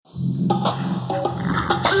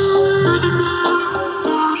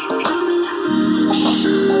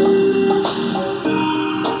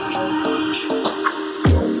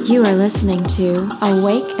listening to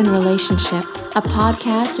Awake in Relationship, a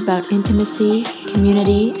podcast about intimacy,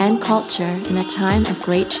 community, and culture in a time of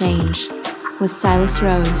great change, with Silas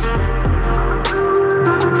Rose.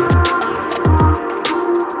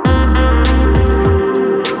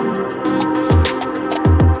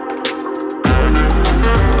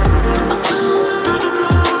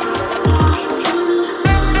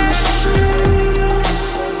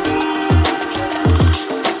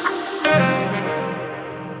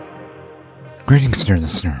 Greetings, dear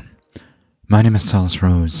listener. My name is Silas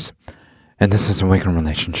Rose, and this is Awake in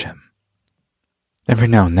Relationship. Every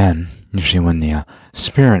now and then, usually when the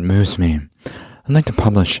spirit moves me, I'd like to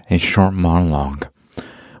publish a short monologue,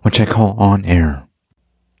 which I call On Air.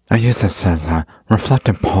 I use this as a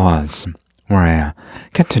reflective pause, where I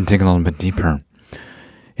get to dig a little bit deeper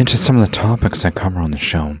into some of the topics I cover on the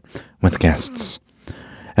show with guests,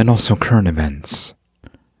 and also current events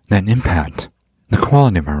that impact the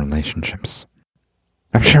quality of our relationships.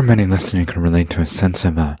 I'm sure many listening can relate to a sense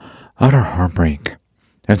of utter heartbreak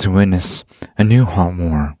as we witness a new hot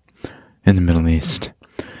war in the Middle East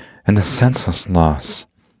and the senseless loss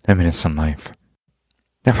of innocent life.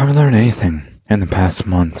 If I've learned anything in the past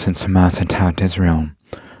month since Hamas attacked Israel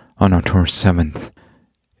on October 7th,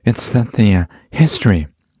 it's that the history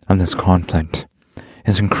of this conflict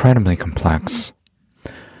is incredibly complex,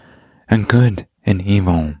 and good and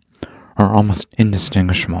evil are almost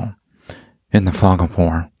indistinguishable in the fog of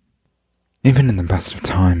war. Even in the best of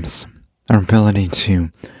times, our ability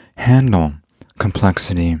to handle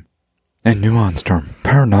complexity and nuanced or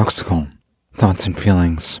paradoxical thoughts and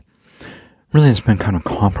feelings really has been kind of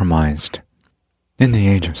compromised in the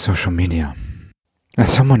age of social media.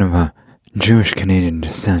 As someone of a Jewish Canadian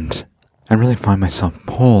descent, I really find myself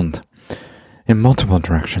pulled in multiple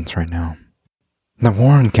directions right now. The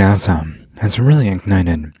war in Gaza has really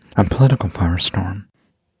ignited a political firestorm,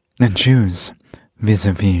 and Jews,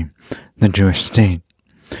 vis-a-vis the Jewish state,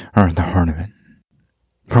 are at the heart of it.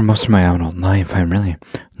 For most of my adult life, I really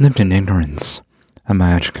lived in ignorance of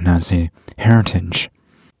my Ashkenazi heritage.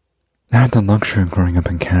 I had the luxury of growing up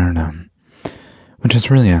in Canada, which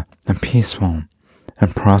is really a peaceful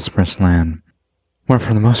and prosperous land, where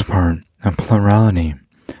for the most part, a plurality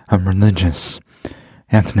of religious,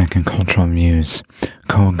 ethnic, and cultural views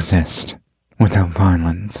coexist without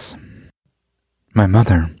violence. My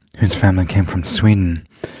mother, whose family came from Sweden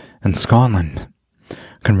and Scotland,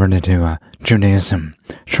 converted to Judaism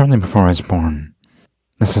shortly before I was born.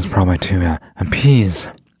 This is probably to appease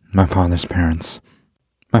my father's parents.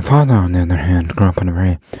 My father, on the other hand, grew up in a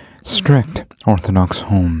very strict Orthodox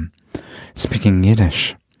home, speaking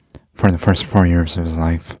Yiddish for the first 4 years of his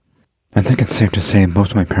life. I think it's safe to say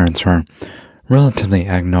both my parents were relatively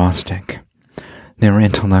agnostic. They were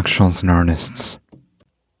intellectuals and artists.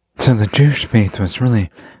 So the Jewish faith was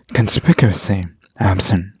really conspicuously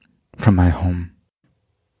absent from my home.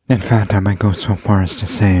 In fact, I might go so far as to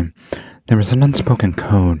say there was an unspoken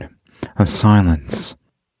code of silence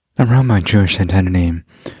around my Jewish identity and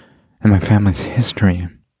my family's history.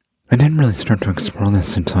 I didn't really start to explore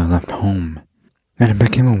this until I left home, and I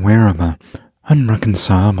became aware of an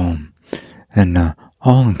unreconcilable and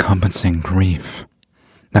all-encompassing grief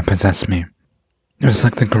that possessed me. It was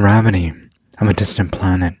like the gravity of a distant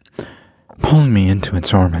planet pulling me into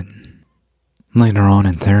its orbit. Later on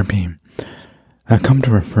in therapy, I've come to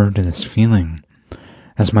refer to this feeling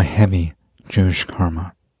as my heavy Jewish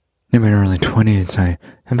karma. In my early 20s, I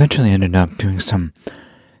eventually ended up doing some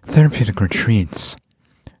therapeutic retreats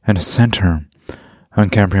at a center on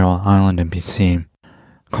Gabriel Island in BC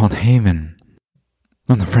called Haven.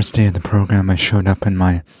 On the first day of the program, I showed up in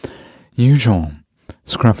my usual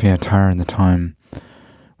scruffy attire at the time,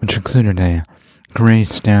 which included a gray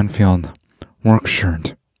Stanfield work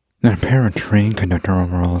shirt and a pair of train conductor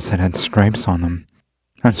overalls that had stripes on them.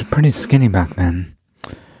 I was pretty skinny back then.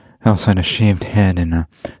 I also had a shaved head and a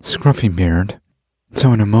scruffy beard.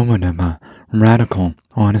 So in a moment of radical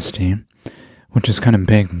honesty, which was kind of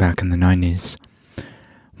big back in the 90s,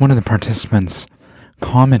 one of the participants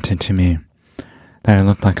commented to me that I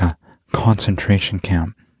looked like a concentration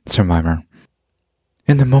camp survivor.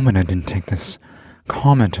 In the moment, I didn't take this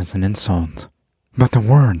comment as an insult, but the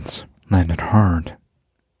words landed hard,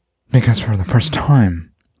 because for the first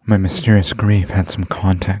time, my mysterious grief had some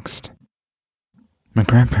context. My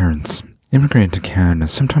grandparents immigrated to Canada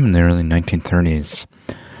sometime in the early 1930s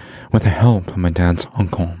with the help of my dad's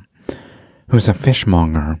uncle, who was a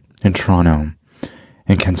fishmonger in Toronto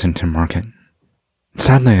and Kensington Market.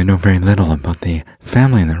 Sadly, I know very little about the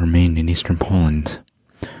family that remained in eastern Poland.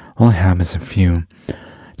 All I have is a few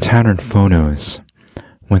tattered photos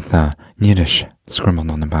with Yiddish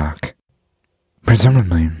scribbled on the back.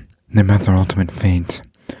 Presumably, They met their ultimate fate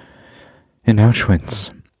in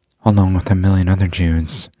Auschwitz, along with a million other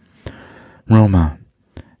Jews, Roma,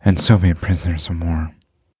 and Soviet prisoners of war.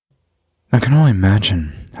 I can only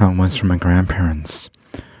imagine how it was for my grandparents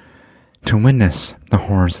to witness the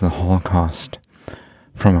horrors of the Holocaust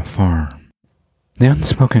from afar. The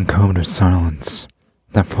unspoken code of silence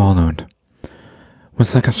that followed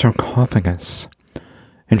was like a sarcophagus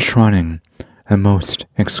enshrining a most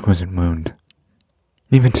exquisite wound.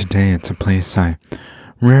 Even today, it's a place I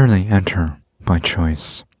rarely enter by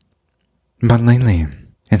choice. But lately,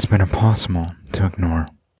 it's been impossible to ignore.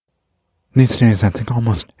 These days, I think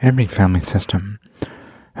almost every family system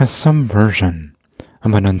has some version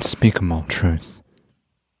of an unspeakable truth.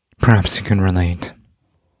 Perhaps you can relate.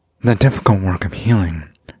 The difficult work of healing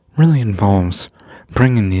really involves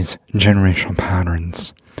bringing these generational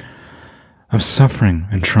patterns of suffering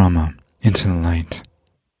and trauma into the light.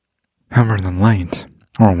 However, the light,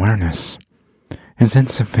 or awareness, is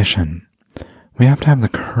insufficient. We have to have the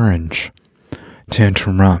courage to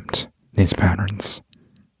interrupt these patterns.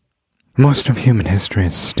 Most of human history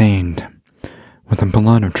is stained with the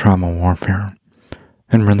blood of tribal warfare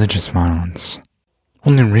and religious violence.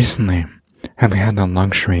 Only recently have we had the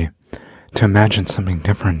luxury to imagine something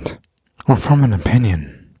different or form an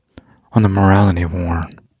opinion on the morality of war.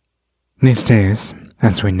 These days,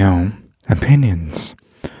 as we know, opinions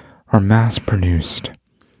are mass-produced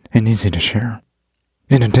and easy to share.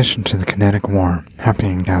 In addition to the kinetic war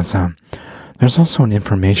happening in Gaza, there's also an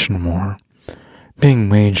information war being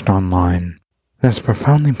waged online that's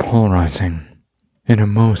profoundly polarizing in a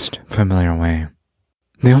most familiar way.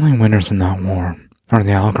 The only winners in that war are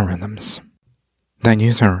the algorithms that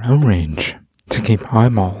use our outrage to keep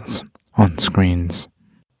eyeballs on screens.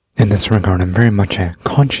 In this regard, I'm very much a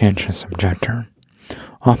conscientious objector,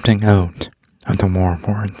 opting out of the war of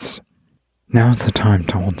words. Now is the time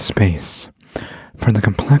to hold space for the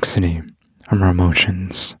complexity of our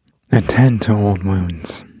emotions and tend to old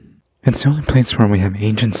wounds. It's the only place where we have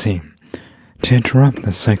agency to interrupt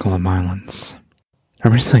the cycle of violence. I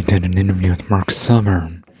recently did an interview with Mark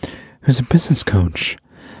Silver, who's a business coach,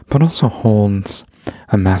 but also holds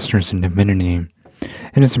a master's in divinity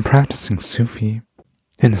and is a practicing Sufi.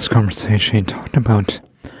 In this conversation, he talked about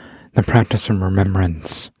the practice of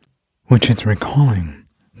remembrance, which is recalling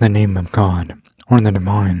the name of God or the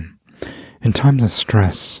divine in times of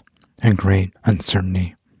stress and great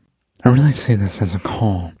uncertainty. I really see this as a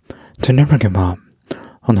call to never give up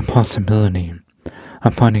on the possibility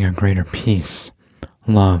of finding a greater peace,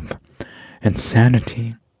 love, and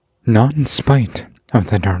sanity, not in spite of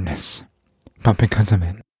the darkness, but because of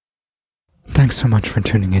it. Thanks so much for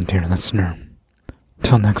tuning in, dear listener.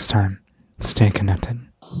 Till next time, stay connected.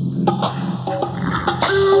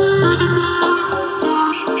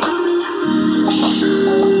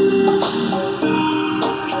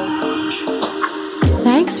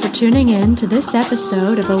 Thanks for tuning in to this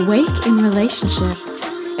episode of Awake in Relationship.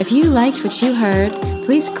 If you liked what you heard,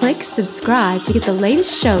 please click subscribe to get the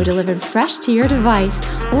latest show delivered fresh to your device,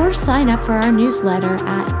 or sign up for our newsletter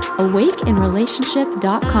at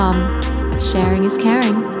awakeinrelationship.com. Sharing is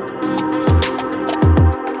caring.